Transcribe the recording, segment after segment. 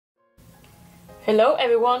Hello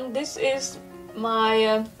everyone, this is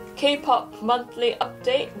my K-pop monthly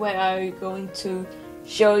update where I'm going to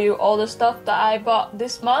show you all the stuff that I bought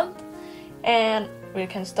this month. And we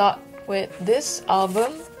can start with this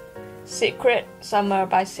album, Secret Summer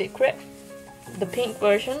by Secret. The pink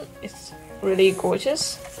version is really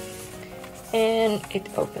gorgeous. And it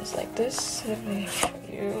opens like this. Let me show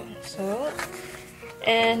you. So,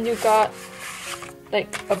 and you got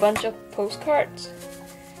like a bunch of postcards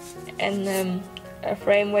and a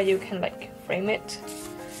frame where you can like frame it.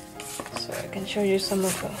 So I can show you some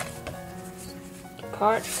of the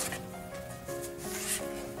cards.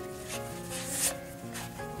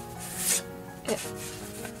 Yeah.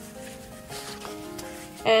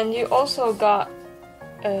 And you also got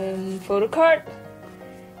photo card,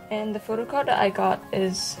 and the photo card that I got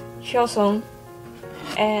is Hyosung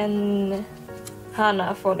and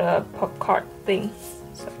Hana for the pop card thing.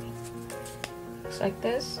 So looks like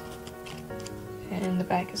this, and the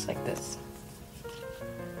back is like this.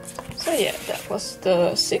 So yeah, that was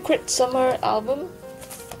the Secret Summer album.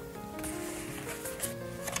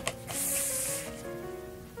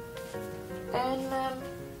 And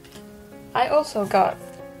I also got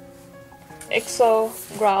EXO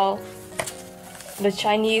Growl, the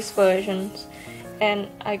Chinese versions, and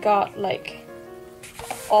I got like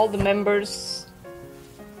all the members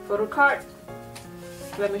photo card.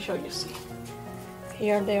 Let me show you. See,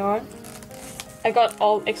 here they are. I got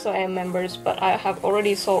all EXO-M members, but I have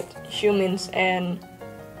already sold Xiumin's and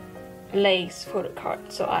Lay's photo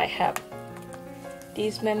card, so I have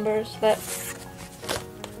these members left.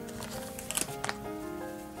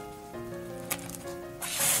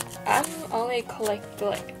 I only collect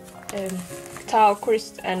like Tao,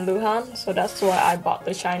 Chris, and Luhan, so that's why I bought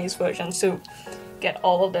the Chinese version to get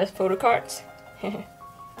all of their photo cards.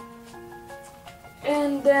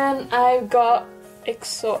 And then I got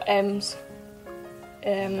EXO-M's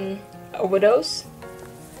Overdose.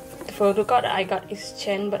 The photo card I got is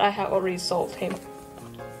Chen, but I have already sold him.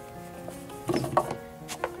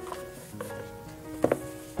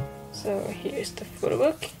 So here's the photo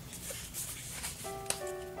book.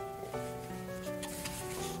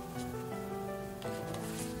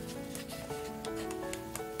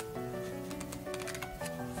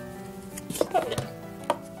 Oh, yeah.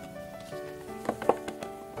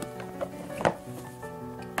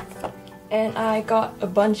 And I got a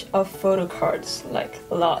bunch of photo cards, like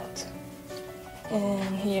a lot.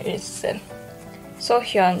 And here is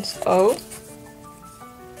Sohyun's O,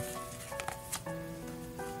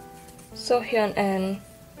 Sohyun and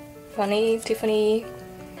Funny Tiffany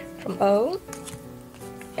from O,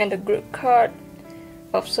 and the group card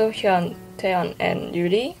of Sohyun, Taeyeon, and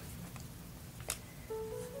Yuri.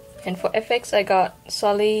 And for FX, I got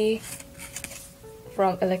Sully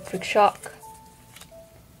from Electric Shock.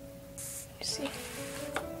 You see?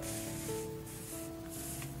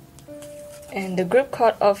 And the group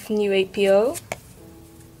card of New APO.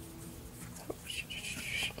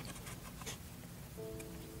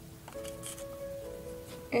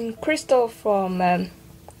 And Crystal from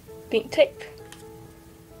Pink Tape.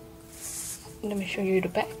 Let me show you the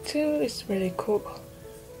back too, it's really cool.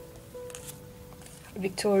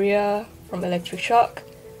 Victoria from Electric Shock.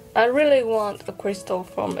 I really want a crystal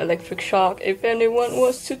from Electric Shock. If anyone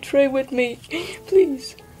wants to trade with me,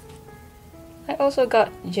 please. I also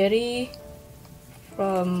got Jerry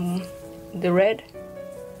from the Red.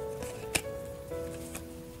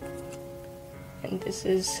 And this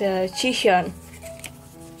is Chihyun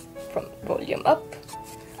from Volume Up.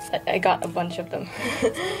 I got a bunch of them.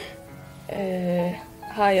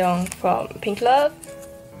 Hayoung from Pink Love.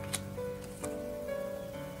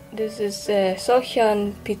 This is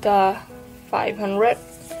Sohyun Pita 500.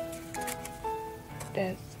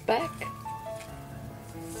 That's back.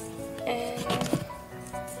 And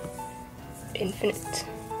Infinite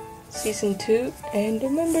Season 2. And the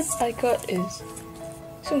members I got is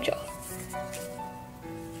Sungjul.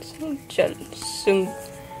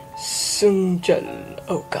 Sungjul.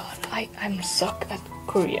 Oh god, I'm suck at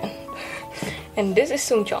Korean. And this is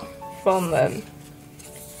Sungjul from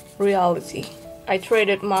Reality. I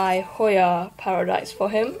traded my Hoya Paradise for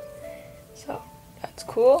him, so that's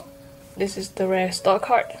cool. This is the rare star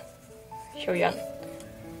card, Shoyan.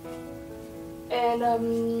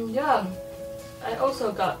 And yeah, I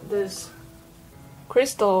also got this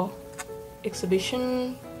crystal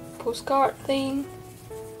exhibition postcard thing,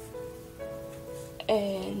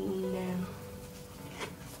 and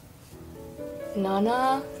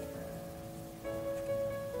Nana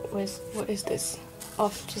with, what is this?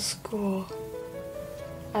 Off to School.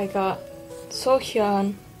 I got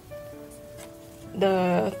Sohyun,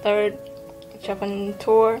 the third Japan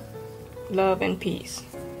tour, Love and Peace.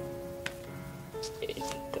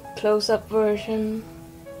 The close-up version.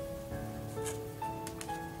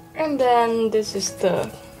 And then this is the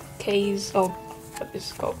case. Oh, what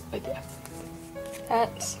is it called? Yeah.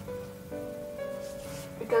 That's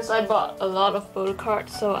because I bought a lot of photo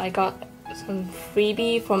cards, so I got some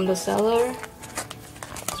freebie from the seller.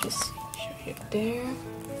 Just show you there.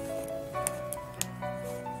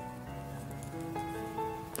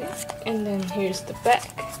 And then here's the back.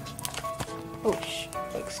 Oh,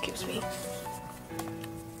 excuse me.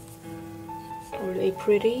 Really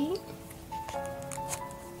pretty.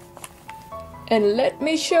 And let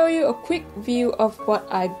me show you a quick view of what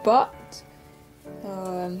I bought.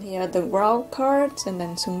 Here are the raw cards, and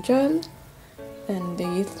then Sungjeon, and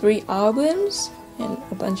the 3 albums, and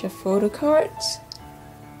a bunch of photo cards.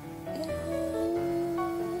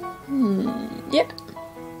 Yeah.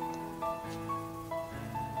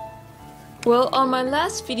 Well, on my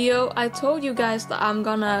last video, I told you guys that I'm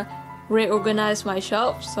gonna reorganize my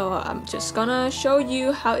shelf, so I'm just gonna show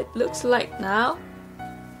you how it looks like now.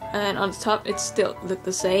 And on the top, it still look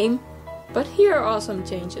the same, but here are some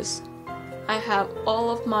changes. I have all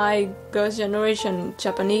of my Girls' Generation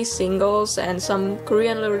Japanese singles and some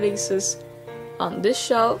Korean releases on this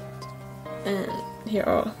shelf, and here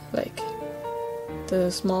are like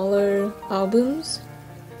the smaller albums,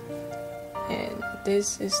 and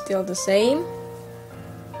this is still the same.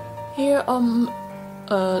 Here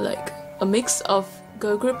like a mix of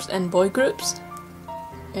girl groups and boy groups,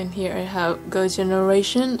 and here I have Girls'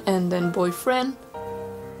 Generation and then Boyfriend,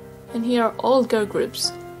 and here are all girl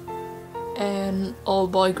groups and all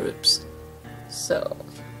boy groups. So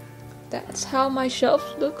that's how my shelf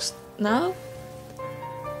looks now.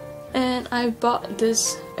 And I bought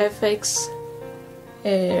this FX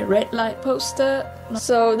red light poster.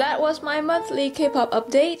 So that was my monthly K-pop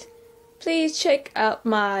update. Please check out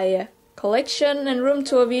my collection and room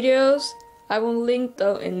tour videos. I will link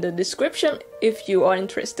them in the description if you are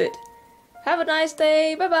interested. Have a nice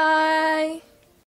day. Bye bye.